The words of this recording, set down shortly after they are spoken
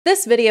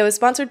This video is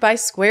sponsored by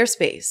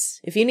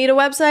Squarespace. If you need a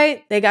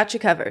website, they got you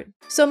covered.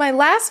 So my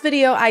last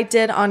video I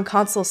did on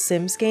console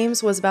Sims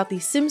games was about the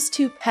Sims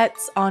 2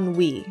 pets on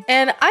Wii.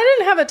 And I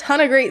didn't have a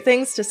ton of great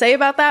things to say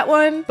about that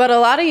one, but a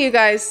lot of you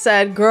guys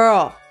said,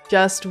 girl,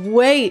 just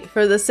wait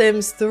for the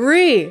Sims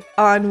 3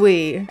 on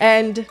Wii.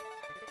 And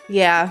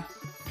yeah.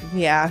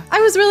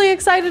 I was really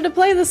excited to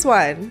play this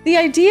one. The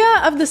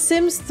idea of The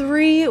Sims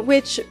 3,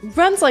 which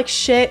runs like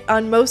shit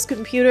on most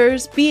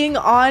computers, being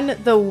on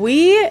the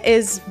Wii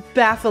is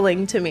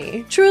baffling to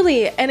me.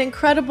 Truly an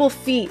incredible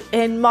feat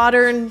in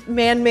modern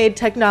man-made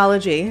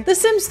technology. The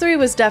Sims 3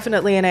 was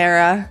definitely an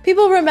era.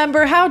 People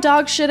remember how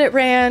dog shit it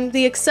ran,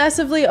 the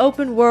excessively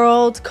open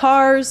world,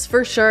 cars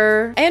for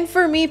sure, and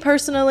for me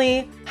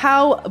personally,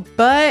 how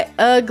butt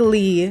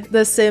ugly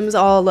The Sims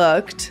all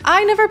looked.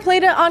 I never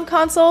played it on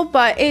console,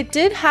 but it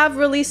did have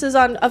releases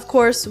on, of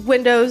course,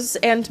 Windows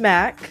and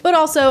Mac, but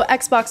also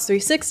Xbox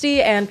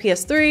 360 and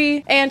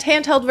PS3, and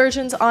handheld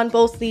versions on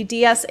both the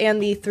DS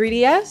and the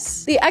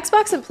 3DS. The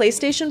Xbox and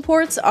PlayStation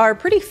ports are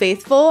pretty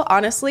faithful,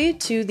 honestly,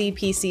 to the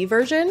PC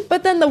version,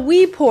 but then the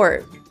Wii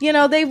port, you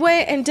know, they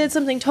went and did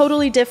something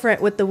totally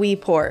different with the Wii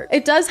port.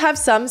 It does have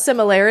some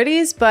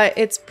similarities, but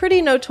it's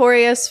pretty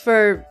notorious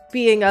for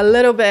being a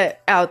little bit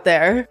out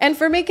there and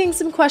for making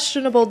some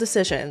questionable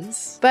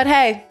decisions. But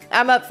hey,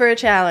 I'm up for a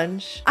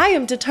challenge. I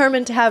am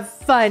determined to have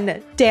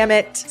fun, damn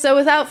it. So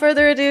without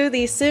further ado,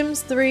 The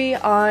Sims 3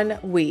 on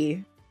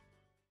Wii.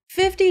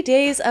 50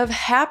 days of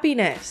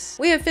happiness.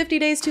 We have 50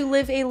 days to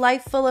live a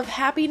life full of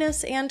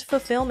happiness and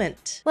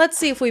fulfillment. Let's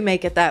see if we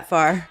make it that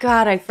far.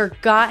 God, I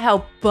forgot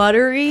how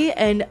buttery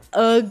and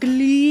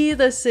ugly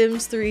the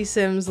Sims 3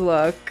 Sims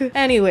look.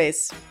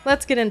 Anyways,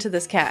 let's get into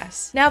this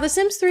cast. Now, The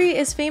Sims 3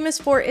 is famous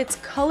for its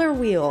color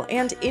wheel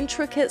and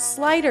intricate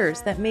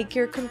sliders that make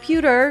your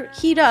computer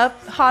heat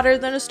up hotter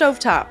than a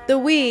stovetop. The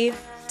Wii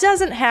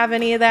doesn't have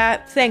any of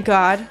that, thank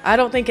God. I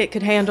don't think it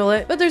could handle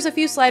it, but there's a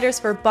few sliders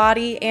for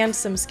body and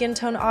some skin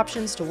tone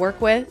options to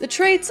work with. The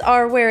traits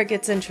are where it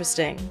gets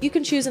interesting. You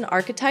can choose an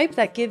archetype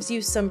that gives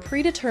you some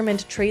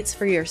predetermined traits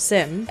for your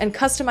sim and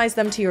customize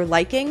them to your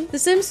liking. The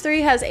Sims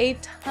 3 has a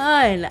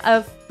ton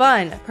of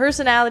fun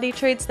personality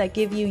traits that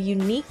give you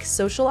unique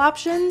social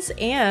options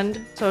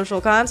and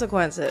social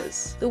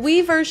consequences. The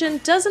Wii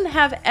version doesn't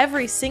have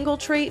every single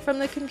trait from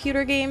the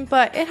computer game,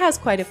 but it has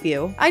quite a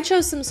few. I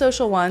chose some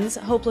social ones: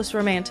 hopeless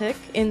romantic,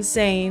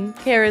 insane,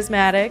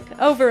 charismatic,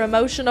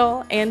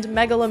 over-emotional, and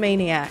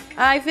megalomaniac.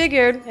 I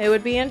figured it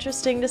would be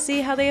interesting to see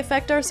how they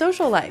affect our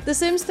social life. The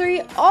Sims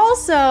 3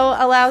 also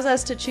allows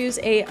us to choose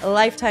a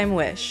lifetime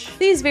wish.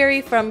 These vary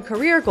from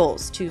career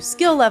goals to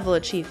skill level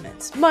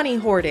achievements, money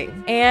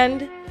hoarding,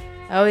 and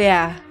oh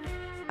yeah,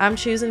 I'm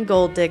choosing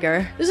Gold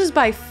Digger. This is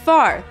by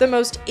far the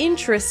most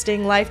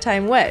interesting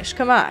lifetime wish,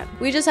 come on.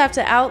 We just have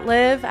to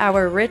outlive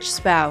our rich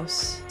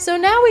spouse. So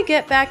now we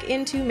get back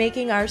into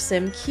making our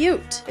sim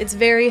cute. It's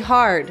very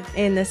hard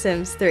in The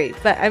Sims 3,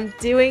 but I'm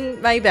doing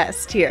my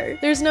best here.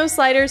 There's no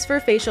sliders for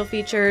facial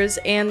features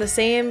and the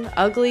same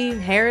ugly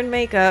hair and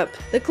makeup.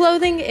 The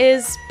clothing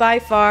is by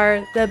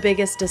far the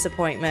biggest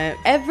disappointment.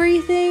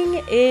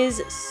 Everything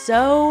is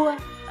so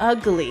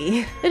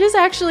ugly. It is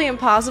actually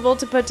impossible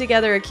to put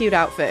together a cute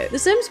outfit. The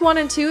Sims 1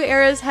 and 2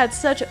 eras had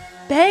such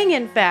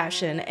bangin'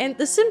 fashion, and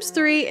The Sims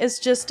 3 is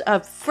just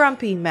a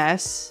frumpy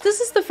mess. This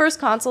is the first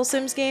console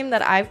Sims game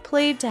that I've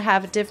played to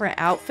have different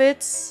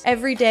outfits,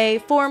 everyday,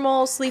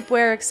 formal,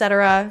 sleepwear,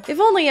 etc.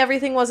 If only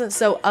everything wasn't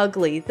so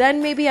ugly,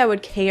 then maybe I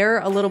would care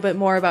a little bit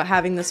more about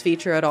having this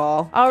feature at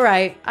all.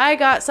 Alright, I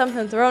got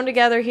something thrown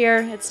together here.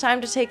 It's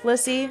time to take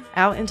Lissy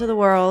out into the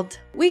world.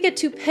 We get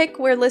to pick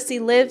where Lissy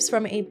lives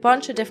from a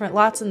bunch of different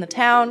lots in the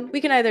town.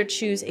 We can either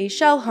choose a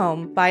shell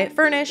home, buy it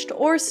furnished,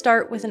 or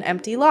start with an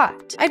empty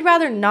lot. I'd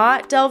rather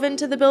not delve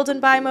into the build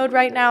and buy mode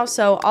right now,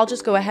 so I'll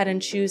just go ahead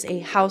and choose a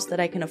house that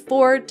I can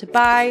afford to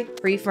buy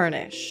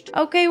pre-furnished.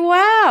 Okay,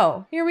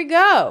 wow, here we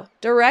go.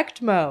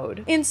 Direct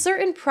mode. In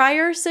certain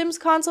prior Sims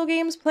console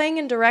games, playing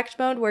in direct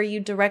mode where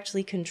you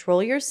directly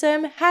control your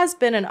sim has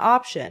been an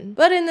option,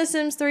 but in The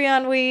Sims 3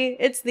 on Wii,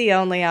 it's the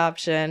only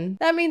option.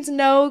 That means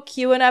no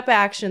queuing up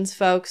actions,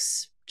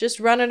 folks. Just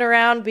running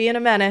around being a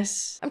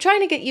menace. I'm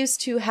trying to get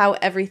used to how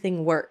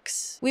everything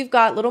works. We've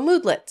got little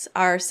moodlets.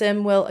 Our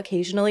sim will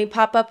occasionally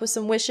pop up with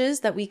some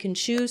wishes that we can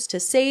choose to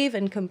save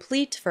and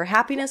complete for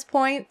happiness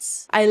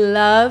points. I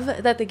love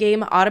that the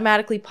game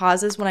automatically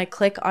pauses when I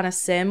click on a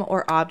sim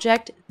or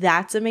object.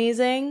 That's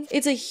amazing.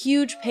 It's a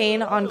huge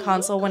pain on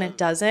console when it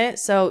doesn't,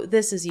 so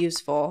this is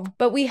useful.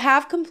 But we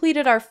have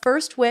completed our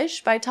first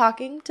wish by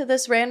talking to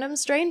this random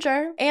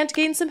stranger and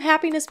gained some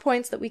happiness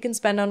points that we can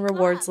spend on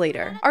rewards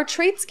later. Our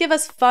traits give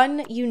us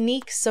fun,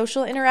 unique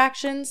social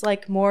interactions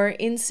like more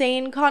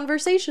insane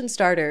conversation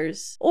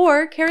starters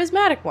or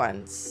charismatic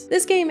ones.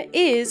 This game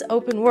is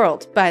open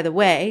world, by the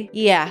way.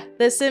 Yeah,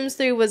 The Sims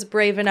 3 was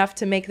brave enough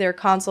to make their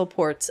console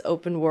ports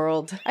open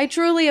world. I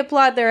truly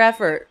applaud their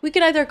effort. We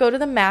can either go to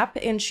the map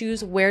and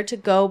choose where to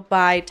go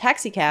by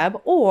taxi cab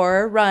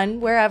or run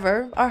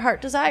wherever our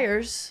heart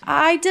desires.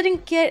 I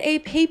didn't get a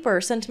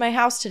paper sent to my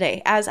house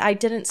today as I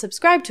didn't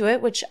subscribe to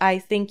it, which I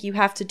think you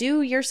have to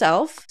do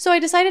yourself. So I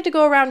decided to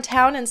go around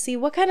town and see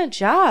what kind of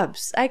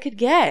jobs I could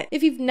get.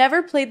 If you've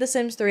never played The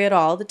Sims 3 at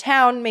all, the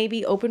town may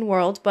be open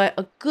world, but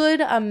a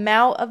good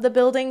amount of the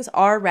buildings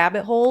are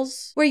rabbit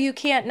holes where you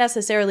can't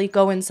necessarily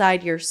go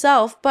inside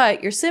yourself,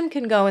 but your sim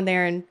can go in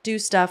there and do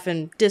stuff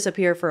and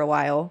disappear for a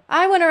while.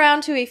 I went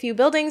around to a few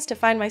buildings to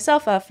find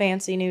myself a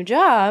fancy new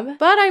job,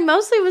 but I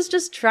mostly was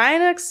just trying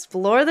to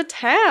explore the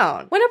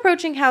town. When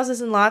approaching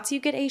houses and lots, you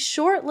get a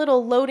short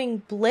little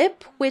loading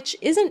blip, which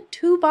isn't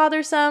too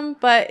bothersome,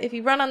 but if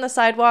you run on the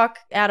sidewalk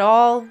at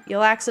all,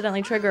 you'll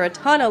accidentally trigger a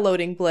ton of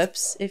loading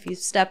blips if you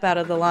step out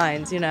of the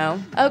lines, you know?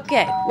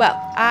 Okay, well,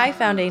 I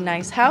found a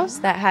nice house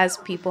that has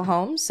people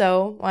home,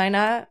 so why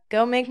not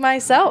go make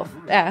myself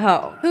at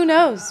home? Who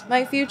knows?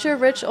 My future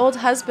rich old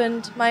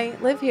husband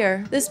might live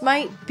here. This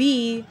might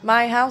be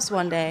my house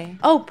one day.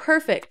 Oh,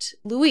 perfect.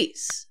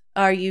 Luis,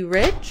 are you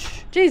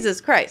rich?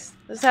 Jesus Christ,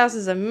 this house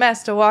is a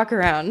mess to walk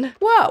around.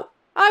 Whoa.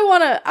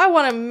 I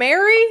wanna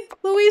marry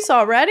Luis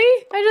already?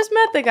 I just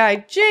met the guy.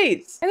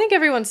 Jeez. I think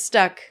everyone's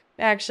stuck.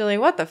 Actually,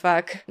 what the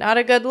fuck? Not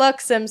a good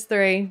look, Sims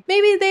 3.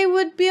 Maybe they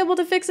would be able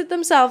to fix it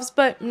themselves,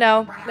 but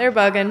no, they're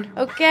bugging.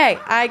 Okay,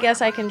 I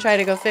guess I can try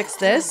to go fix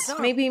this.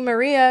 Maybe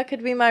Maria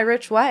could be my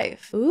rich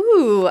wife.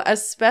 Ooh, a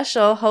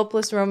special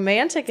hopeless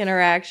romantic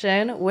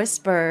interaction.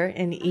 Whisper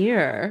in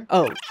ear.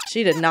 Oh,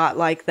 she did not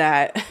like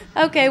that.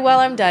 Okay,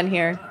 well, I'm done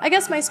here. I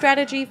guess my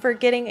strategy for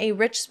getting a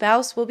rich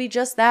spouse will be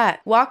just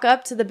that. Walk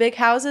up to the big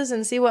houses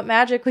and see what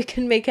magic we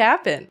can make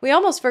happen. We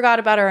almost forgot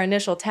about our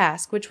initial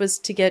task, which was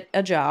to get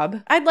a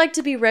job. I'd like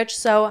to be rich,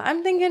 so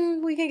I'm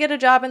thinking we can get a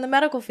job in the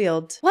medical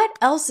field. What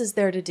else is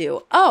there to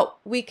do? Oh,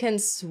 we can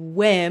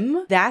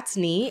swim. That's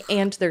neat.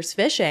 And there's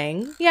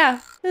fishing.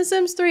 Yeah, The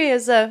Sims 3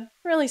 is a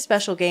really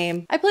special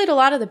game. I played a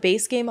lot of the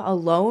base game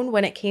alone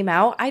when it came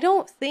out. I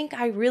don't think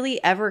I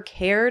really ever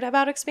cared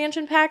about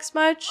expansion packs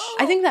much.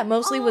 I think that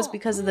mostly was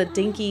because of the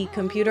dinky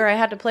computer I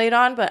had to play it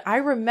on, but I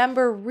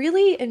remember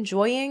really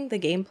enjoying the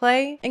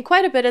gameplay, and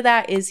quite a bit of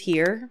that is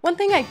here. One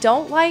thing I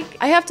don't like,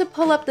 I have to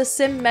pull up the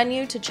sim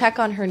menu to check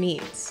on her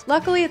needs.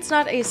 Luckily, it's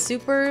not a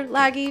super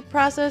laggy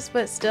process,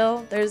 but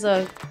still, there's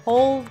a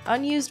whole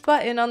unused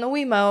button on the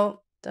Wiimote.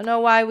 Don't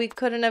know why we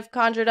couldn't have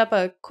conjured up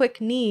a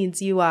quick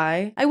needs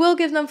UI. I will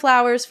give them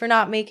flowers for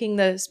not making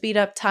the speed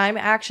up time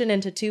action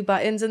into 2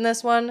 buttons in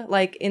this one,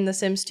 like in The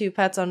Sims 2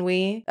 Pets on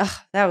Wii. Ugh,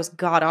 that was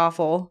god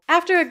awful.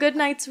 After a good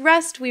night's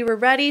rest, we were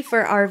ready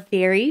for our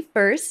very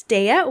first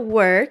day at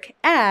work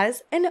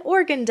as an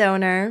organ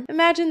donor.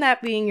 Imagine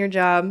that being your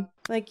job.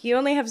 Like, you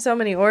only have so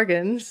many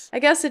organs. I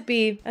guess it'd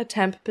be a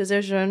temp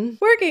position.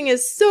 Working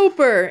is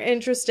super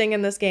interesting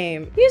in this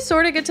game. You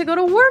sort of get to go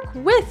to work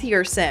with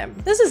your sim.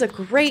 This is a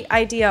great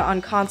idea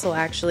on console,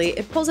 actually.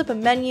 It pulls up a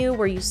menu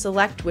where you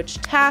select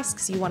which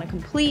tasks you want to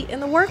complete in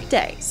the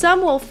workday.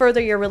 Some will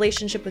further your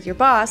relationship with your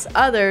boss,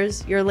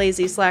 others your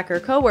lazy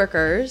slacker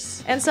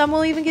coworkers, and some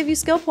will even give you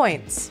skill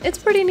points. It's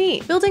pretty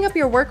neat. Building up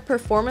your work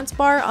performance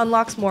bar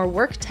unlocks more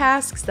work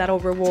tasks that'll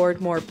reward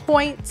more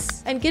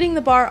points, and getting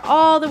the bar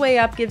all the way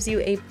up gives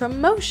you a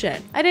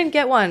promotion. I didn't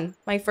get one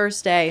my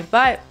first day,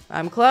 but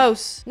I'm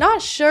close.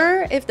 Not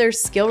sure if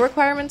there's skill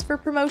requirements for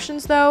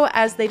promotions though,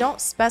 as they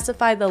don't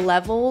specify the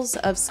levels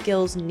of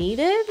skills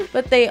needed,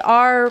 but they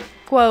are,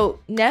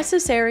 quote,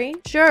 necessary.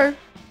 Sure.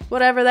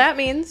 Whatever that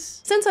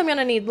means. Since I'm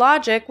gonna need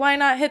logic, why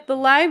not hit the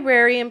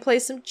library and play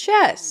some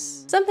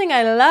chess? Something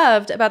I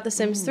loved about The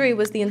Sims 3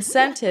 was the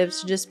incentives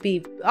to just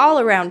be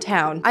all around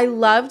town. I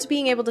loved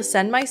being able to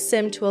send my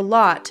sim to a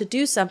lot to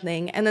do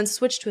something and then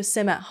switch to a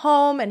sim at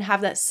home and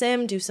have that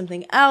sim do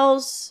something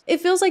else.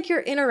 It feels like you're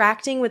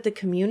interacting with the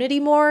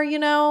community more, you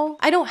know?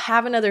 I don't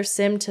have another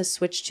sim to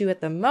switch to at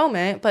the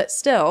moment, but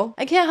still,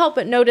 I can't help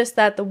but notice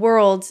that the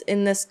world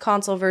in this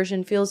console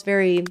version feels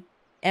very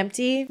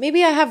empty.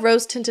 Maybe I have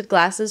rose-tinted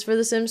glasses for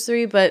The Sims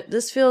 3, but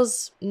this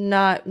feels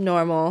not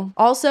normal.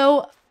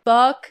 Also,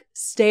 fuck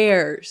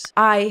stairs.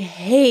 I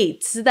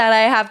hate that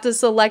I have to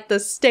select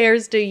the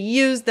stairs to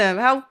use them.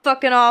 How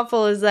fucking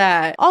awful is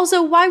that?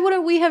 Also, why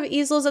wouldn't we have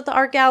easels at the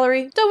art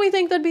gallery? Don't we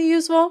think that'd be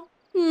useful?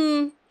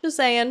 Just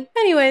saying.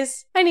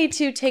 Anyways, I need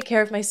to take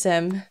care of my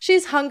sim.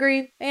 She's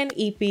hungry and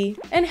eepy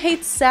and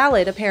hates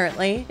salad,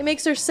 apparently. It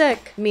makes her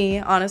sick. Me,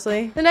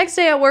 honestly. The next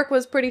day at work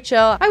was pretty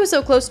chill. I was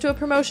so close to a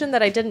promotion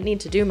that I didn't need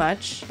to do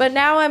much. But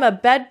now I'm a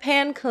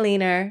bedpan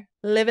cleaner.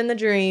 Living the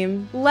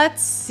dream.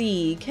 Let's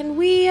see, can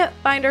we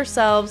find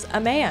ourselves a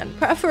man?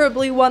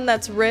 Preferably one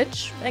that's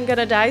rich and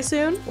gonna die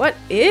soon. What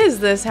is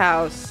this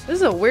house? This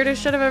is the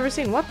weirdest shit I've ever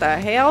seen. What the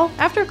hell?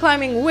 After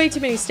climbing way too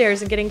many stairs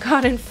and getting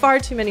caught in far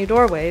too many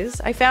doorways,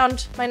 I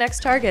found my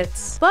next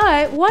targets.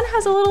 But one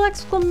has a little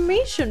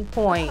exclamation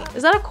point.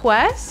 Is that a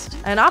quest?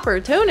 An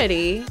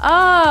opportunity?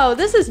 Oh,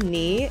 this is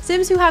neat.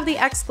 Sims who have the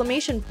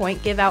exclamation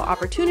point give out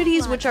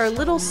opportunities, which are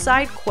little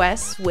side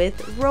quests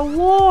with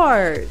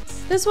rewards.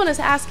 This one is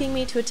asking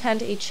me to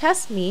attend a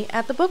chess meet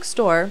at the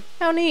bookstore.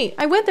 How neat.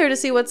 I went there to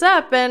see what's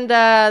up and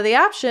the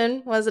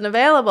option wasn't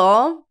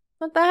available.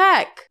 What the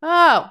heck?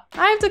 Oh,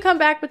 I have to come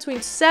back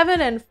between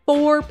 7 and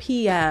 4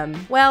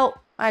 p.m. Well,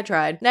 I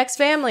tried. Next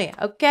family.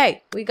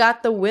 Okay, we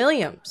got the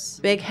Williams.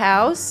 Big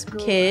house,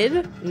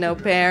 kid, no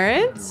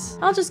parents.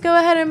 I'll just go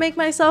ahead and make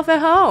myself at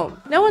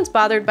home. No one's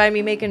bothered by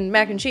me making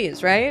mac and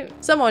cheese, right?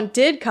 Someone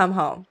did come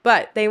home,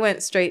 but they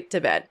went straight to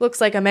bed.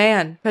 Looks like a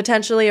man,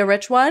 potentially a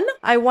rich one.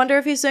 I wonder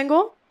if he's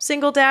single?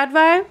 Single dad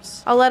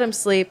vibes? I'll let him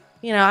sleep.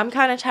 You know, I'm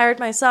kind of tired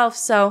myself,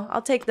 so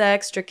I'll take the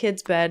extra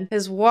kid's bed.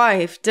 His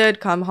wife did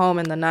come home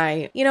in the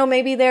night. You know,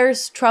 maybe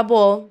there's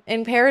trouble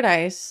in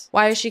paradise.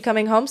 Why is she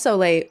coming home so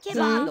late?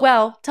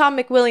 Well, Tom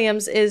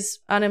McWilliams is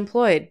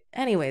unemployed.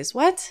 Anyways,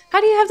 what?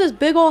 How do you have this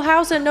big old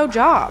house and no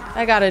job?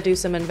 I gotta do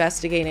some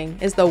investigating.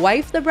 Is the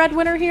wife the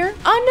breadwinner here?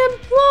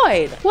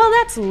 Unemployed. Well,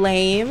 that's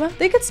lame.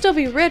 They could still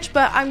be rich,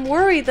 but I'm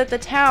worried that the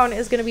town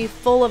is gonna be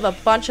full of a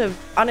bunch of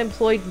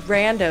unemployed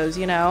randos,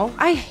 you know?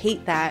 I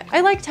hate that.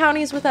 I like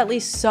townies with at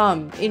least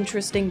some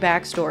interesting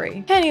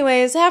backstory.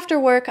 Anyways, after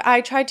work, I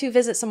tried to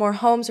visit some more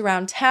homes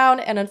around town,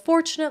 and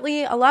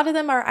unfortunately, a lot of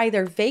them are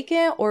either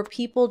vacant or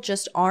people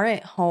just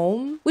aren't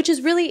home, which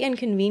is really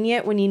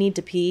inconvenient when you need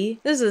to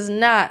pee. This is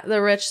not the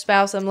rich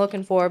spouse I'm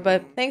looking for,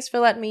 but thanks for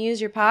letting me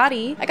use your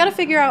potty. I gotta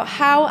figure out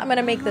how I'm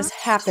gonna make this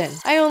happen.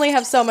 I only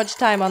have so much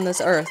time on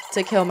this earth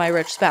to kill my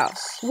rich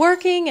spouse.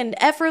 Working and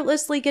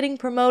effortlessly getting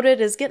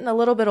promoted is getting a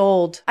little bit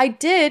old. I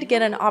did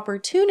get an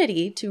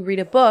opportunity to read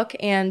a book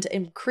and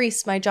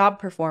increase my job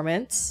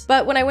performance,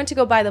 but when I went to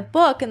go buy the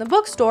book in the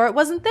bookstore, it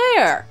wasn't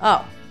there.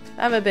 Oh.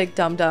 I'm a big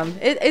dum-dum.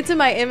 It's in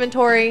my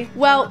inventory.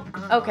 Well,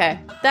 okay.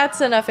 That's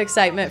enough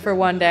excitement for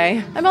one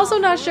day. I'm also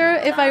not sure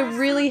if I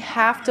really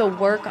have to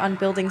work on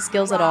building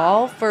skills at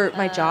all, for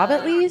my job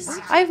at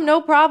least. I have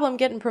no problem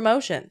getting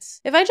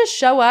promotions. If I just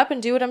show up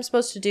and do what I'm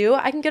supposed to do,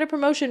 I can get a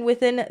promotion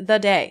within the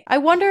day. I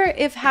wonder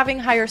if having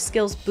higher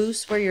skills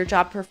boosts where your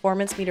job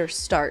performance meter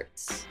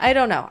starts. I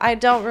don't know. I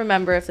don't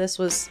remember if this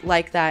was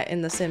like that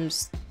in The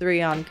Sims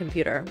 3 on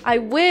computer. I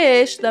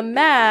wish the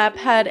map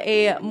had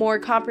a more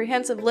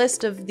comprehensive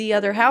list of the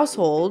other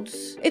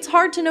households. It's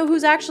hard to know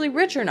who's actually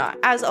rich or not,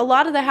 as a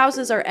lot of the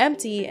houses are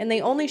empty and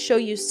they only show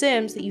you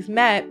Sims that you've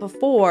met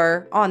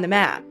before on the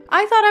map.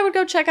 I thought I would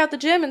go check out the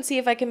gym and see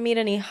if I can meet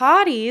any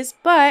hotties,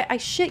 but I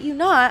shit you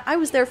not, I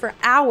was there for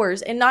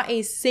hours and not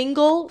a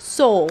single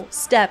soul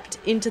stepped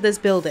into this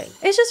building.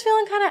 It's just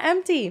feeling kind of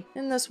empty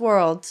in this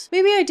world.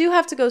 Maybe I do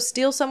have to go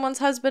steal someone's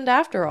husband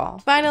after all.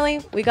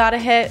 Finally, we got a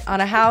hit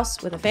on a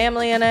house with a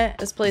family in it.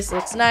 This place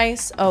looks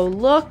nice. Oh,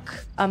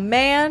 look, a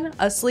man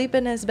asleep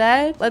in his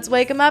bed. Let's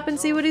wake him up and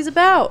see what he's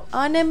about.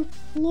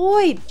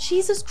 Unemployed.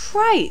 Jesus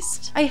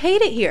Christ. I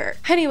hate it here.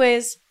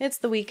 Anyways, it's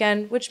the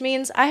weekend, which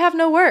means I have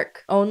no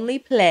work. Only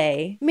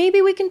play.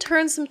 Maybe we can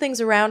turn some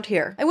things around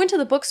here. I went to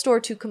the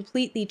bookstore to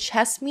complete the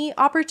chess meet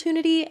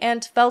opportunity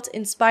and felt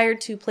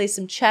inspired to play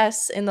some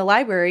chess in the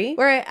library,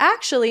 where I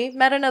actually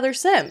met another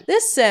sim.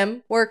 This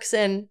sim works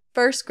in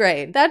first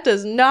grade. That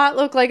does not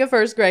look like a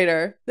first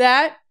grader.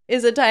 That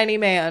is a tiny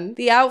man.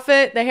 The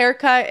outfit, the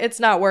haircut, it's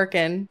not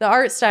working. The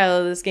art style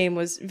of this game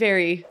was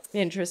very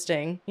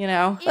interesting, you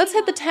know? Let's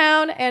hit the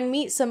town and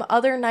meet some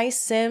other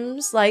nice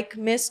Sims like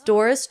Miss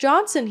Doris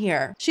Johnson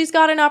here. She's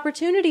got an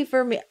opportunity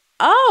for me.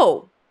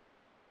 Oh.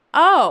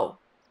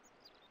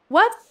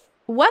 What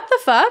the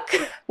fuck?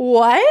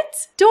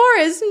 What?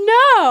 Doris,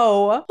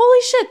 no!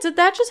 Holy shit, did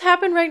that just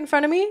happen right in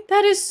front of me?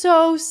 That is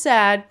so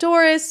sad.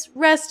 Doris,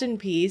 rest in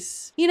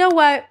peace. You know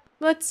what?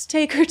 Let's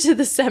take her to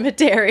the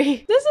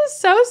cemetery. This is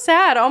so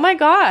sad. Oh my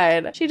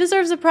god. She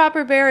deserves a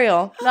proper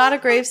burial, not a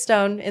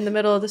gravestone in the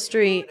middle of the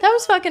street. That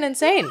was fucking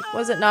insane,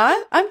 was it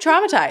not? I'm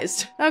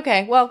traumatized.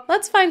 Okay, well,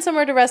 let's find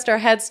somewhere to rest our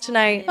heads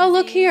tonight. Oh,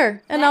 look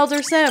here, an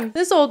elder sim.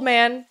 This old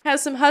man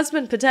has some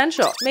husband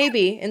potential.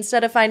 Maybe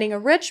instead of finding a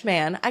rich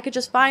man, I could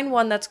just find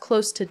one that's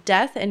close to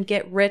death and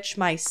get rich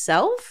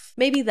myself?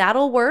 Maybe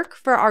that'll work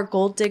for our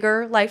gold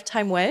digger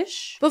lifetime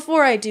wish.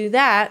 Before I do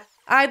that,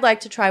 I'd like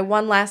to try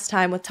one last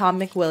time with Tom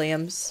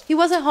McWilliams. He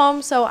wasn't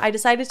home, so I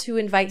decided to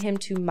invite him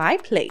to my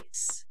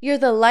place. You're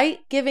the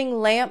light-giving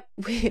lamp.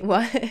 Wait,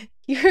 what?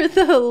 You're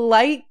the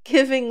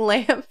light-giving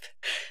lamp.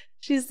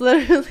 She's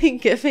literally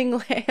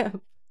giving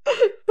lamp.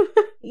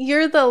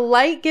 You're the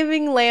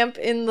light-giving lamp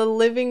in the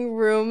living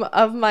room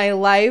of my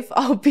life.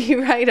 I'll be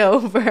right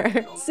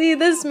over. See,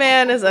 this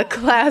man is a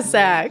class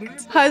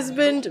act.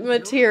 Husband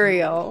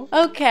material.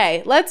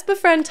 Okay, let's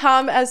befriend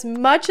Tom as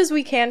much as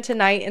we can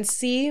tonight and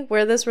see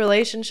where this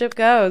relationship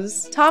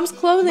goes. Tom's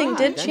clothing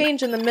did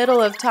change in the middle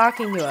of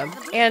talking to him,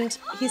 and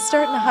he's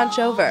starting to hunch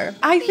over.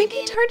 I think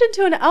he turned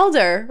into an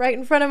elder right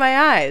in front of my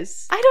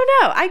eyes. I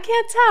don't know, I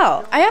can't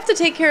tell. I have to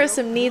take care of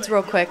some needs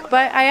real quick,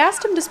 but I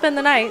asked him to spend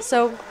the night,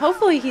 so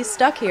hopefully he's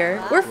stuck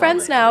here. We're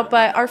friends now,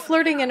 but our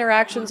flirting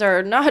interactions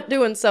are not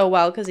doing so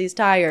well because he's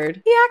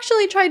tired. He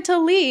actually tried to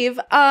leave.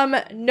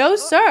 No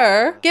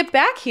sir. Get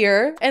back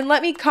here and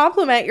let me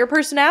compliment your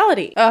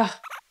personality. Ugh.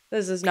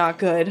 This is not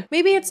good.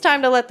 Maybe it's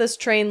time to let this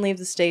train leave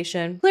the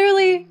station.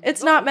 Clearly,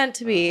 it's not meant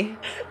to be.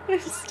 I'm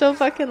still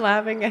fucking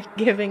laughing at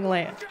giving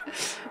lamp.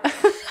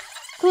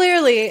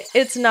 Clearly,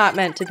 it's not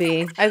meant to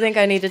be. I think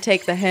I need to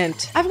take the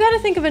hint. I've got to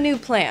think of a new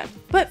plan.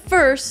 But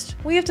first,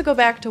 we have to go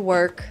back to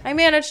work. I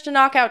managed to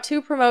knock out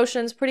 2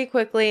 promotions pretty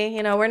quickly.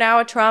 You know, we're now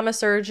a trauma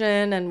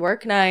surgeon and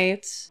work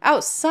nights.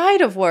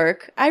 Outside of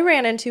work, I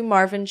ran into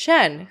Marvin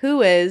Chen,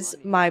 who is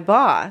my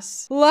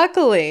boss.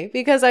 Luckily,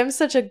 because I'm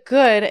such a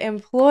good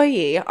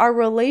employee, our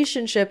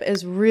relationship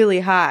is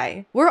really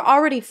high. We're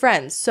already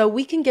friends, so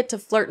we can get to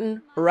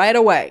flirting right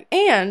away.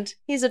 And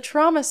he's a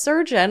trauma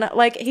surgeon,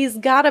 like he's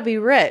gotta be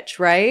rich,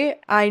 right?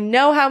 I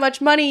know how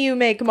much money you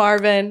make,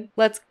 Marvin.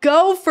 Let's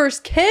go,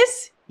 first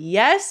kiss.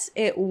 Yes,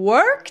 it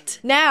worked.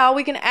 Now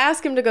we can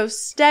ask him to go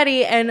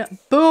steady and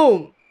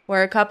boom.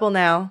 We're a couple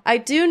now. I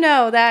do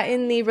know that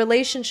in the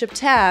relationship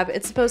tab,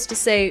 it's supposed to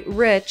say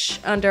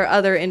rich under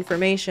other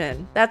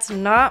information. That's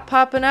not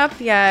popping up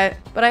yet,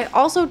 but I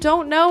also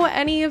don't know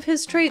any of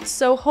his traits,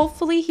 so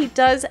hopefully he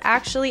does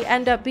actually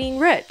end up being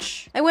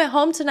rich. I went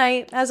home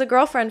tonight as a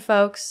girlfriend,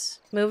 folks.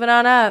 Moving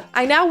on up.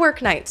 I now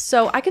work nights,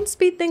 so I can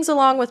speed things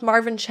along with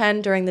Marvin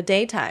Chen during the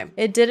daytime.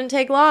 It didn't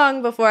take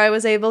long before I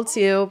was able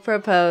to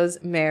propose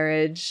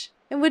marriage.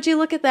 And would you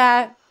look at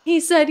that? He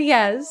said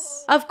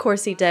yes. Of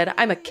course he did.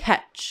 I'm a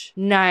catch.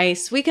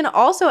 Nice. We can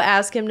also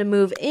ask him to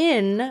move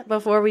in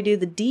before we do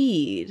the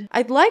deed.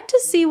 I'd like to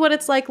see what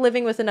it's like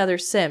living with another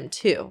sim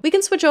too. We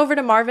can switch over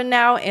to Marvin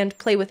now and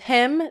play with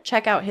him,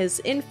 check out his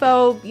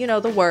info, you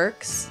know, the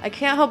works. I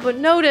can't help but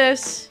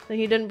notice that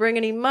he didn't bring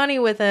any money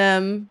with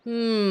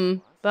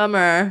him.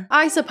 Bummer.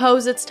 I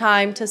suppose it's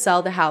time to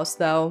sell the house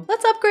though.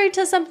 Let's upgrade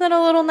to something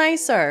a little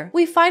nicer.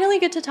 We finally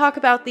get to talk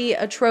about the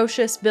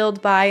atrocious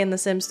build buy in The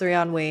Sims 3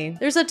 on Wii.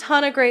 There's a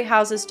ton of great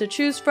houses to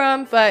choose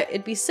from, but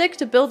it'd be sick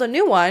to build a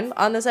new one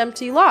on this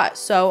empty lot,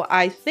 so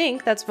I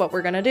think that's what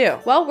we're gonna do.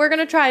 Well, we're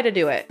gonna try to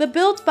do it. The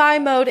build buy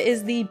mode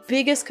is the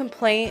biggest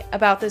complaint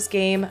about this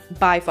game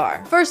by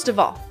far. First of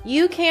all,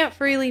 you can't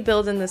freely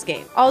build in this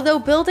game. Although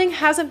building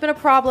hasn't been a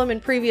problem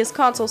in previous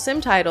console sim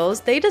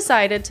titles, they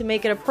decided to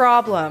make it a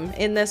problem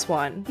in this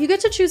one. You get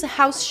to choose a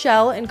house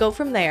shell and go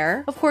from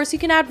there. Of course, you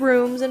can add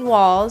rooms and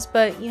walls,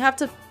 but you have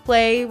to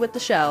play with the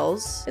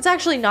shells. It's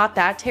actually not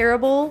that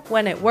terrible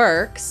when it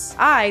works.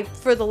 I,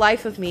 for the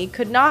life of me,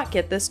 could not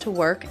get this to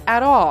work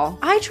at all.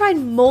 I tried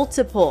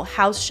multiple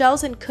house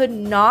shells and could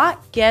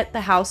not get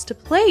the house to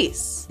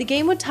place. The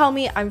game would tell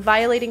me I'm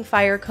violating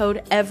fire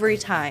code every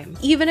time,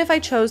 even if I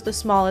chose the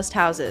smallest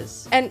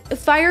houses. And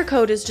fire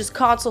code is just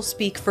console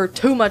speak for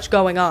too much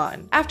going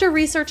on. After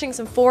researching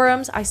some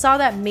forums, I saw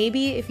that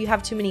maybe if you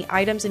have too many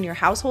items in your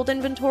household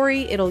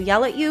inventory, it'll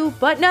yell at you,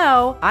 but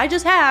no, I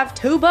just have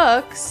 2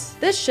 books.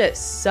 This shit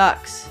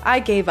sucks. I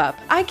gave up.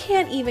 I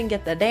can't even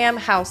get the damn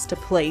house to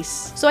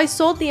place. So I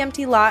sold the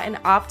empty lot and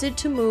opted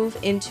to move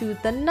into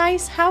the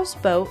nice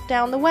houseboat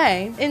down the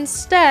way.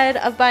 Instead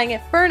of buying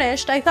it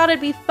furnished, I thought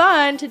it'd be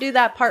fun to do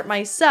that part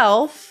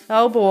myself.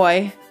 Oh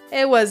boy.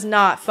 It was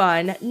not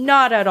fun,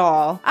 not at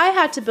all. I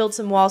had to build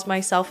some walls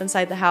myself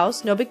inside the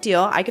house, no big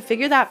deal, I could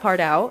figure that part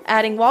out.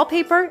 Adding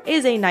wallpaper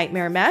is a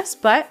nightmare mess,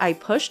 but I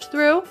pushed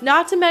through.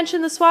 Not to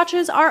mention the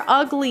swatches are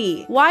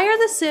ugly. Why are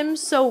the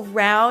Sims so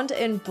round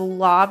and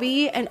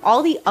blobby and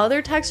all the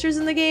other textures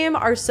in the game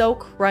are so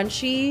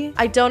crunchy?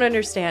 I don't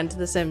understand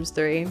The Sims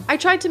 3. I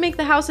tried to make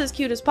the house as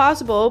cute as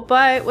possible,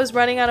 but was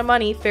running out of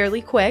money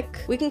fairly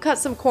quick. We can cut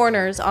some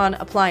corners on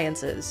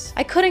appliances.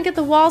 I couldn't get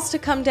the walls to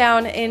come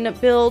down in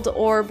build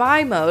or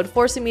buy mode,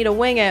 forcing me to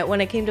wing it when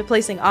it came to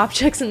placing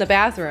objects in the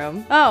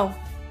bathroom. Oh,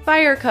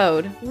 fire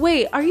code.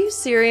 Wait, are you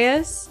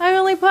serious? I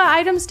only put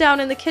items down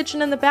in the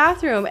kitchen and the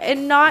bathroom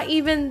and not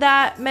even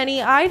that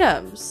many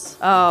items.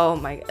 Oh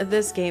my,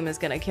 this game is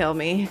gonna kill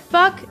me.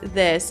 Fuck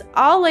this.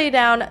 I'll lay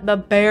down the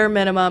bare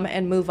minimum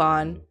and move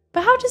on.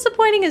 But how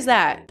disappointing is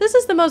that? This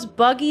is the most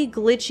buggy,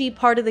 glitchy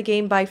part of the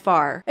game by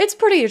far. It's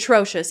pretty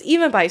atrocious,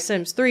 even by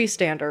Sims 3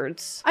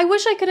 standards. I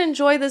wish I could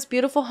enjoy this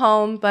beautiful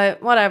home,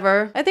 but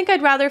whatever. I think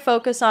I'd rather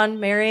focus on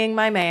marrying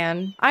my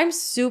man. I'm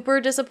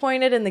super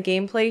disappointed in the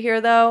gameplay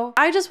here though.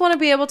 I just want to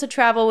be able to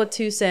travel with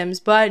 2 Sims,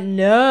 but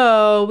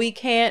no, we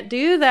can't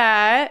do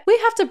that. We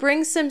have to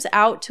bring Sims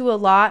out to a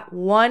lot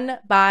one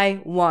by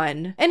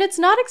one. And it's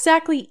not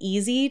exactly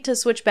easy to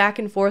switch back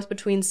and forth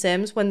between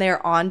Sims when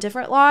they're on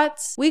different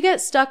lots. We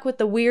get stuck with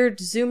the weird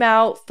zoom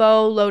out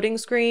faux loading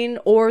screen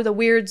or the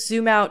weird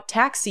zoom out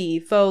taxi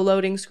faux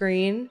loading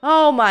screen.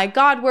 Oh my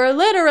god, we're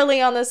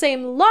literally on the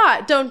same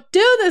lot. Don't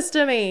do this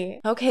to me.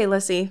 Okay,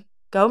 Lissy,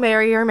 go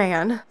marry your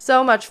man.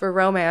 So much for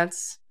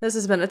romance. This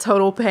has been a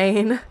total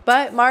pain.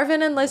 But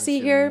Marvin and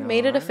Lissy here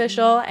made it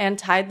official and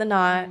tied the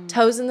knot.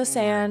 Toes in the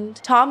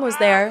sand. Tom was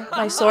there,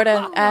 my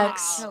sorta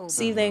ex.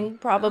 Seething,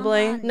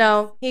 probably.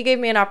 No, he gave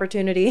me an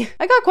opportunity.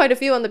 I got quite a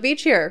few on the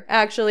beach here,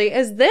 actually.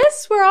 Is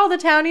this where all the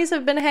townies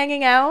have been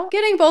hanging out?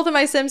 Getting both of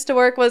my Sims to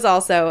work was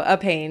also a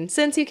pain,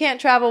 since you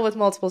can't travel with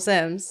multiple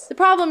Sims. The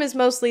problem is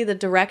mostly the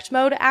direct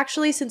mode,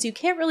 actually, since you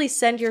can't really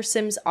send your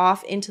Sims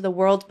off into the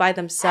world by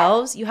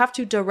themselves. You have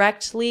to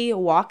directly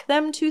walk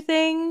them to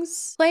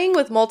things. Playing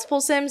with multiple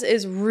multiple Sims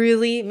is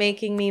really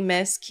making me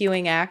miss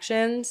queuing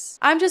actions.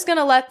 I'm just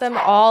gonna let them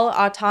all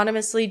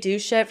autonomously do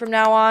shit from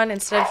now on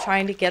instead of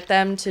trying to get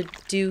them to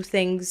do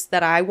things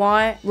that I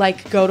want,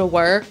 like go to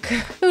work.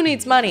 Who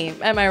needs money,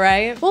 am I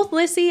right? Both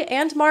Lissy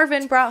and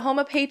Marvin brought home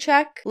a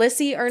paycheck.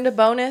 Lissy earned a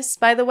bonus,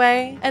 by the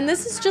way, and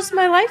this is just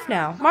my life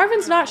now.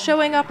 Marvin's not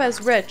showing up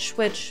as rich,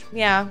 which,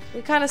 yeah,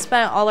 we kind of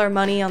spent all our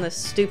money on this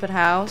stupid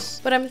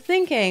house, but I'm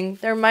thinking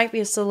there might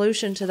be a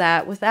solution to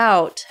that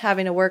without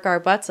having to work our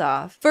butts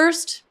off.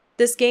 First,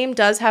 this game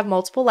does have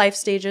multiple life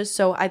stages,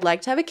 so I'd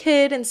like to have a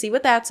kid and see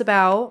what that's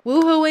about.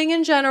 Woohooing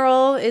in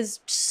general is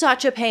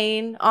such a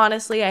pain.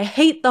 Honestly, I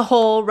hate the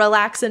whole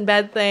relax in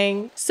bed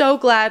thing. So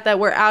glad that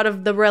we're out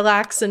of the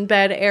relax in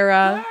bed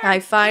era.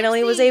 I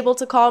finally was able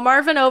to call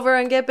Marvin over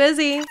and get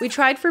busy. We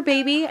tried for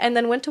baby and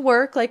then went to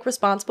work like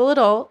responsible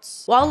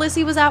adults. While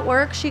Lissy was at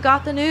work, she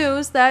got the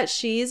news that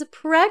she's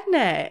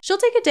pregnant. She'll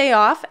take a day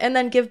off and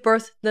then give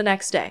birth the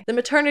next day. The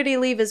maternity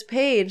leave is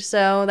paid,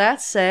 so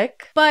that's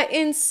sick. But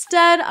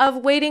instead of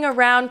waiting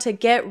around to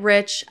get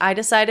rich, I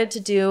decided to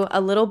do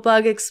a little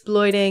bug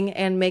exploiting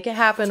and make it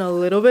happen a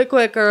little bit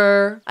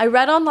quicker. I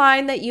read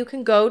online that you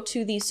can go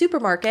to the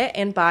supermarket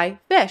and buy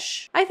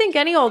fish. I think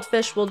any old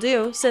fish will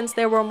do since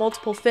there were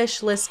multiple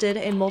fish listed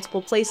in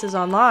multiple places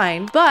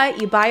online, but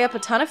you buy up a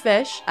ton of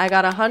fish. I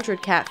got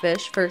 100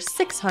 catfish for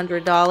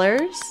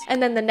 $600,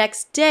 and then the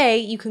next day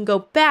you can go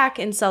back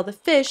and sell the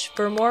fish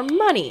for more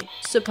money.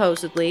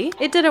 Supposedly,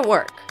 it didn't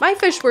work. My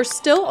fish were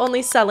still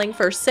only selling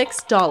for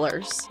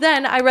 $6.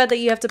 Then I read that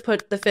you have to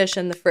put the fish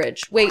in the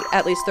fridge, wait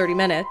at least 30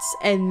 minutes,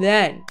 and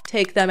then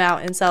take them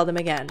out and sell them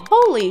again.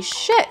 Holy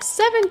shit,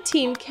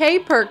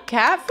 17K per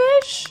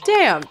catfish?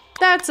 Damn.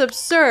 That's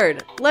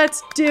absurd.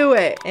 Let's do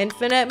it.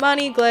 Infinite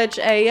money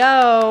glitch,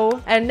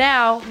 ayo. And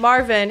now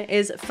Marvin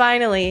is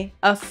finally,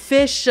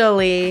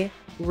 officially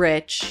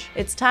rich.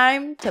 It's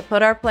time to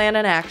put our plan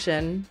in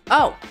action.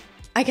 Oh,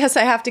 I guess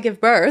I have to give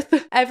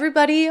birth.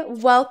 Everybody,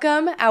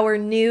 welcome our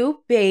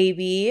new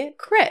baby,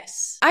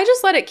 Chris. I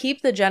just let it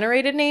keep the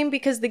generated name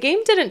because the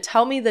game didn't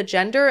tell me the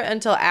gender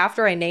until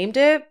after I named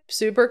it.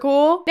 Super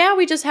cool. Now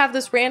we just have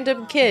this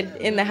random kid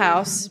in the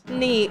house.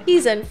 Neat.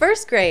 He's in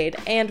first grade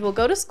and will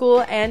go to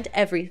school and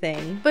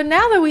everything. But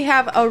now that we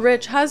have a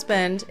rich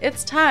husband,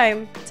 it's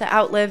time to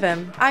outlive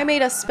him. I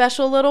made a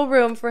special little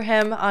room for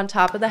him on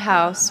top of the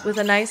house with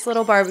a nice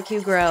little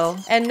barbecue grill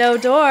and no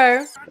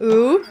door.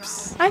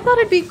 Oops. I thought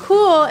it'd be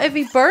cool if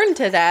he burned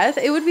to death.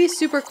 It would be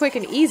super quick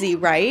and easy,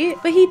 right?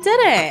 But he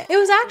didn't. It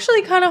was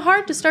actually kind of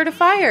hard to start a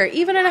fire,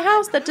 even in a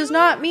house that does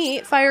not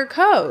meet fire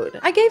code.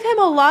 I gave him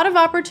a lot of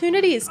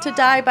opportunities to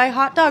die by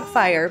hot dog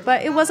fire,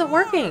 but it wasn't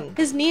working.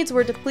 His needs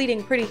were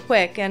depleting pretty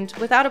quick, and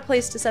without a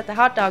place to set the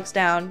hot dogs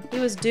down, he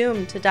was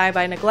doomed to die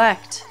by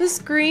neglect. The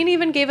screen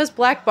even gave us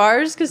black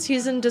bars because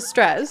he's in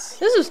distress.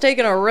 This was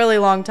taking a really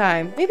long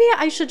time. Maybe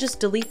I should just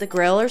delete the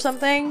grill or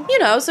something, you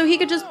know, so he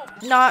could just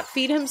not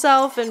feed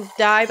himself and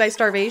die by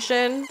starvation.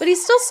 But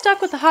he's still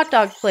stuck with the hot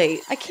dog plate.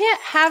 I can't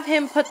have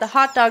him put the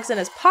hot dogs in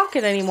his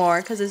pocket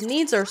anymore because his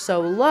needs are so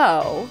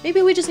low.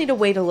 Maybe we just need to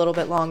wait a little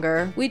bit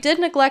longer. We did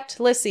neglect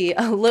Lissy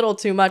a little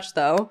too much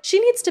though. She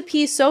needs to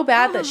pee so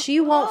bad that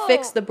she won't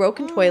fix the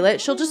broken toilet.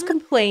 She'll just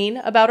complain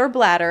about her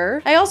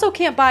bladder. I also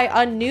can't buy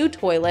a new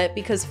toilet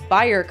because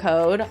fire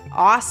code.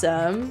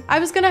 Awesome. I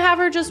was gonna have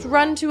her just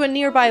run to a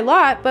nearby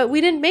lot, but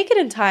we didn't make it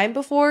in time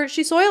before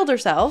she soiled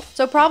herself.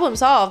 So problem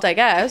solved, I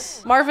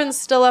guess. Marvin's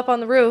still up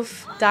on the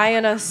roof,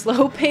 dying a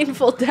slow,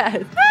 painful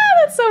death.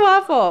 That's so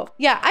awful.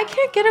 Yeah, I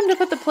can't get him to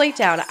put the plate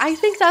down. I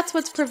think that's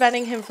what's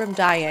preventing him from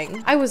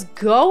dying. I was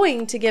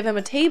going to give him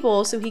a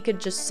table so he could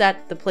just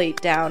set the plate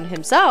down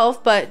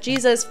himself, but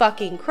Jesus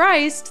fucking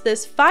Christ,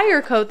 this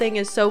fire code thing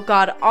is so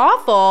god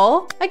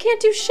awful. I can't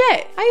do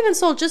shit. I even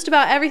sold just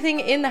about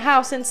everything in the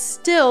house and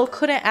still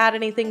couldn't add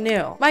anything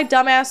new. My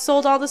dumbass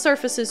sold all the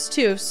surfaces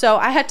too, so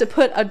I had to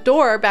put a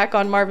door back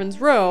on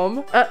Marvin's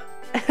room.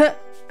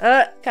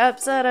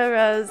 Cups of a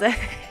rose.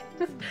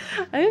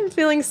 I'm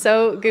feeling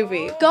so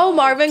goofy. Go,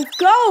 Marvin,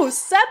 go!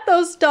 Set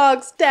those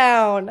dogs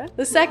down!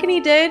 The second he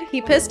did,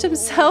 he pissed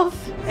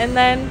himself and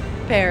then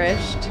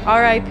perished.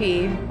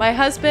 R.I.P. My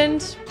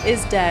husband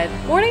is dead.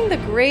 Mourning the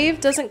grave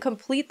doesn't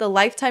complete the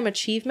lifetime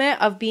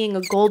achievement of being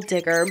a gold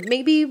digger.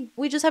 Maybe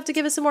we just have to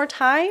give it some more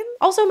time?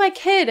 Also, my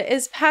kid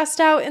is passed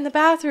out in the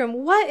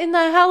bathroom. What in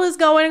the hell is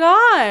going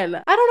on?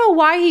 I don't know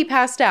why he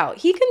passed out.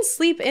 He can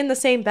sleep in the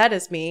same bed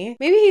as me.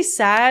 Maybe he's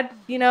sad,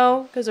 you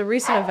know, because of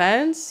recent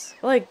events.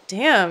 Like,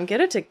 damn,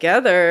 get it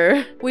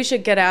together. We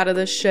should get out of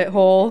this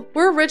shithole.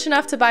 We're rich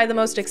enough to buy the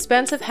most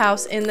expensive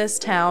house in this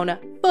town,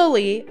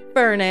 fully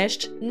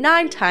furnished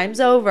 9 times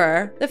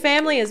over. The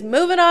family is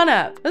moving on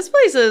up. This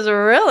place is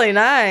really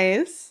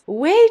nice.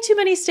 stairs. Way too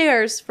many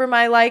stairs for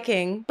my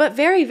liking, but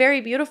very,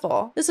 very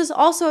beautiful. This is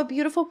also a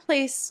beautiful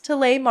place to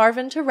lay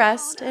Marvin to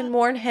rest and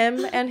mourn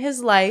him and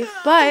his life,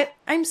 but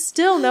I'm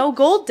still no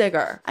gold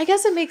digger. I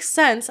guess it makes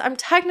sense. I'm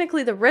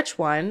technically the rich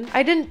one.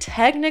 I didn't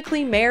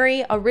technically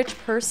marry a rich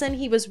person.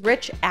 He was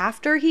rich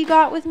after he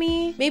got with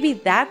me. Maybe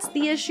that's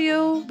the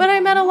issue. But I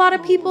met a lot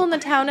of people in the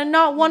town and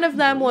not one of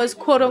them was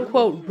quote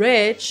unquote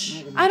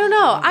rich. I don't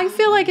know. I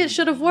feel like it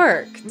should have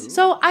worked.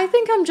 So I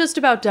think I'm just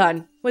about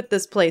done with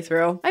this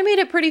playthrough. I made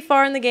it pretty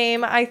far in the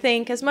game, I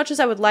think, as much as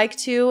I would like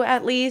to,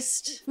 at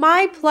least.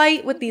 My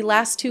plight with the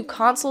last two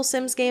console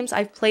Sims games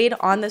I've played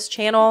on this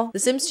channel, The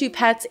Sims 2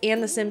 Pets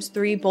and The Sims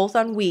 3, both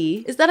on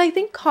Wii, is that I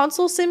think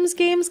console Sims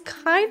games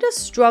kind of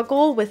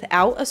struggle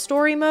without a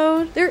story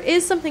mode. There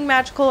is something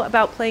magical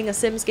about playing a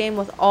Sims game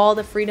with all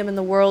the freedom in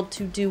the world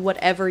to do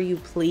whatever you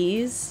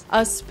please,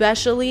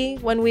 especially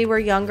when we were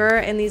younger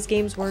and these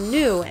games were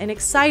new and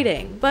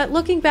exciting. But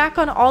looking back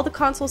on all the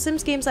console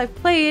Sims games I've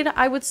played,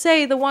 I would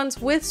say the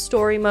ones with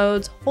story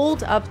modes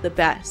hold up the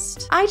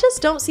best. I just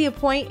don't see a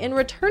point in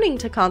returning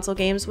to console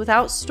games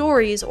without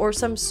stories or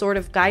some sort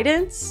of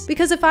guidance,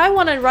 because if I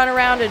want to run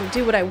around and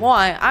do what I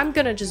want, I'm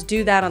gonna just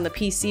do that on the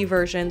PC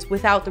versions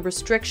without the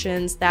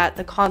restrictions that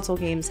the console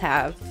games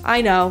have.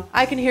 I know,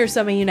 I can hear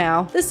some of you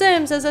now. The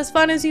Sims is as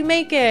fun as you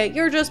make it.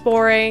 You're just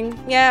boring.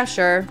 Yeah,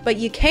 sure. But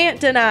you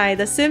can't deny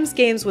the Sims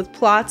games with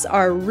plots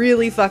are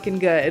really fucking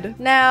good.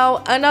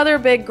 Now, another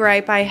big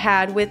gripe I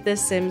had with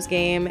this Sims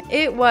game,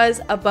 it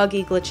was a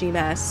buggy glitchy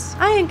mess.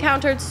 I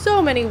encountered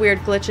so many weird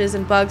glitches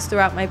and bugs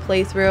throughout my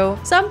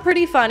playthrough, some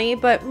pretty funny,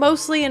 but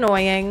mostly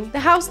annoying. The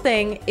house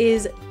thing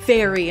is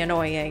very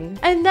annoying.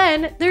 And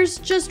then there's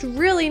just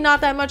really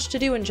not that much to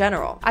do in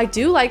general. I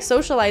do like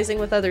socializing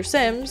with other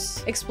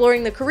Sims,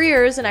 exploring the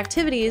careers and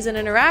activities and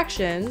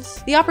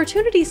interactions. The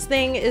opportunities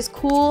thing is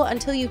cool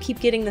until you keep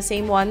getting the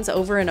same ones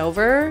over and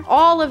over.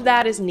 All of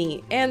that is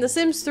neat. And the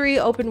Sims 3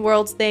 open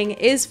worlds thing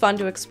is fun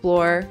to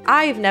explore.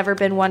 I've never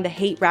been one to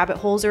hate rabbit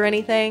holes or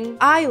anything.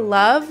 I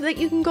love that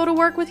you can go to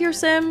work with your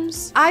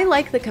Sims. I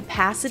like the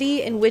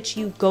capacity in which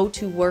you go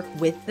to work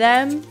with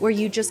them, where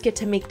you just get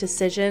to make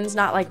decisions,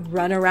 not like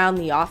run around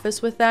the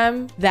office with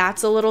them.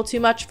 That's a little too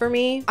much for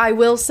me. I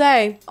will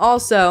say,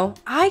 also,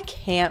 I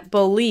can't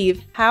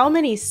believe how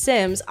many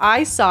Sims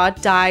I saw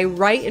die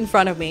right in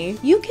front of me.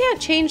 You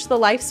can't change the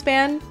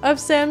lifespan of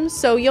Sims,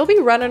 so you'll be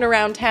running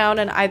around town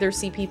and either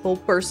see people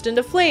burst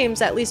into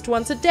flames at least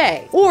once a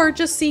day, or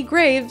just see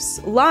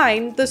graves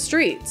line the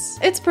streets.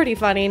 It's pretty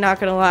funny, not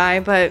gonna lie,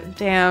 but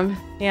damn.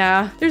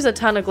 Yeah, there's a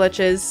ton of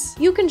glitches.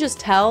 You can just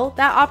tell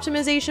that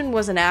optimization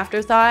was an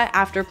afterthought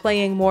after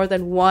playing more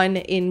than one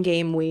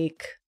in-game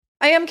week.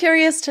 I am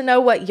curious to know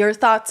what your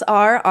thoughts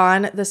are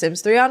on The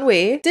Sims 3 on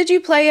Wii. Did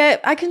you play it?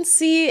 I can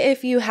see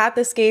if you had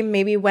this game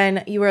maybe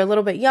when you were a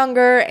little bit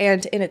younger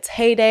and in its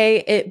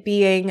heyday, it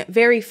being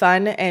very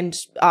fun and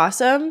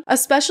awesome,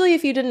 especially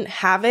if you didn't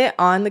have it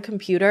on the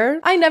computer.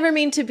 I never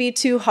mean to be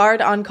too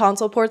hard on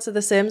console ports of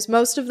The Sims.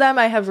 Most of them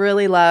I have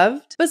really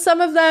loved, but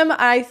some of them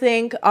I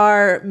think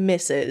are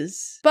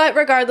misses. But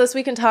regardless,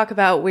 we can talk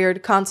about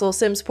weird console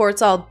Sims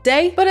ports all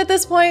day, but at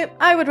this point,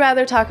 I would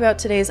rather talk about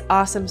today's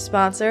awesome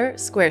sponsor,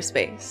 Squarespace.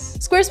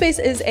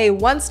 Squarespace is a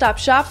one-stop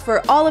shop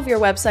for all of your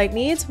website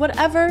needs,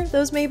 whatever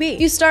those may be.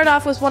 You start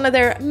off with one of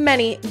their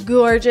many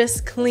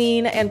gorgeous,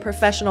 clean, and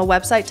professional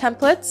website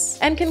templates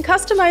and can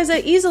customize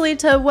it easily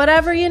to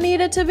whatever you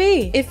need it to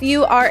be. If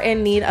you are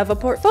in need of a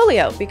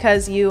portfolio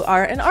because you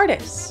are an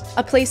artist,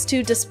 a place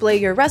to display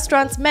your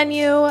restaurant's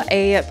menu,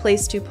 a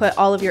place to put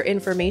all of your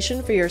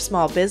information for your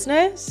small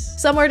business,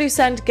 somewhere to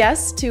send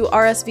guests to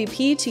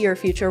RSVP to your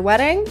future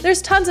wedding,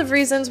 there's tons of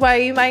reasons why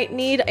you might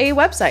need a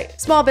website.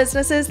 Small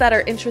businesses that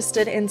are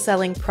interested in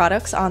selling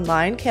products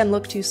online can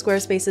look to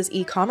Squarespace's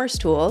e-commerce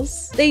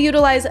tools. They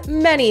utilize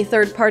many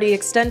third-party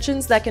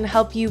extensions that can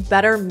help you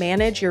better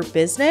manage your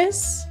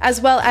business, as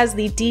well as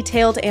the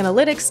detailed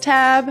analytics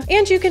tab,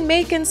 and you can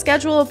make and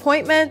schedule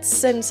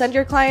appointments and send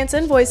your clients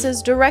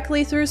invoices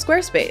directly through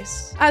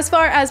Squarespace. As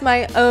far as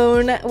my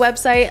own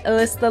website,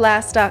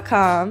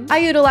 listthelast.com, I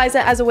utilize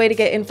it as a way to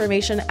get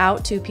information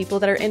out to people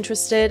that are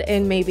interested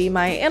in maybe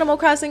my Animal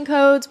Crossing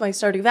codes, my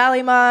Stardew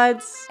Valley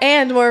mods,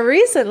 and more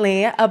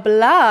recently, a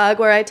blog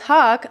where I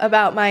talk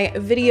about my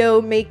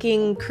video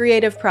making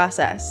creative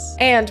process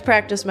and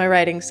practice my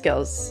writing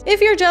skills.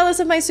 If you're jealous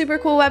of my super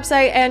cool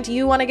website and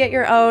you want to get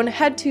your own,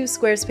 head to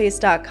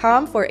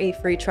squarespace.com for a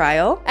free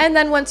trial. And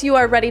then once you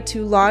are ready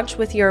to launch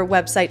with your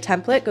website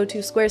template, go to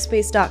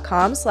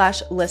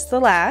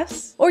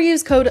squarespace.com/listthelast or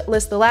use code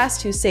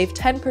listthelast to save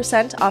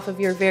 10% off of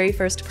your very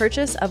first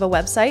purchase of a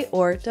website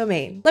or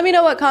domain. Let me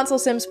know what console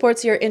Sims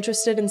ports you're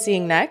interested in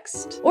seeing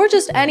next, or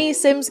just any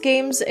Sims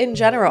games in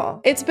general.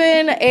 It's been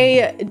been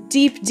a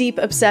deep, deep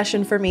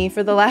obsession for me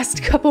for the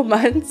last couple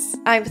months.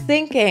 I'm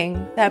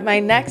thinking that my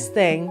next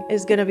thing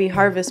is gonna be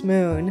Harvest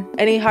Moon.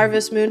 Any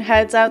Harvest Moon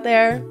heads out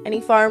there?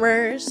 Any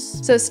farmers?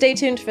 So stay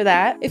tuned for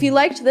that. If you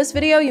liked this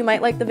video, you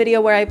might like the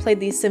video where I played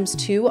The Sims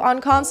 2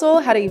 on console,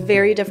 had a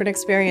very different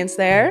experience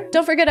there.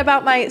 Don't forget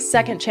about my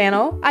second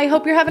channel. I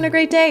hope you're having a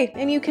great day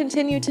and you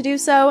continue to do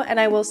so, and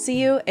I will see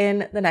you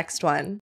in the next one.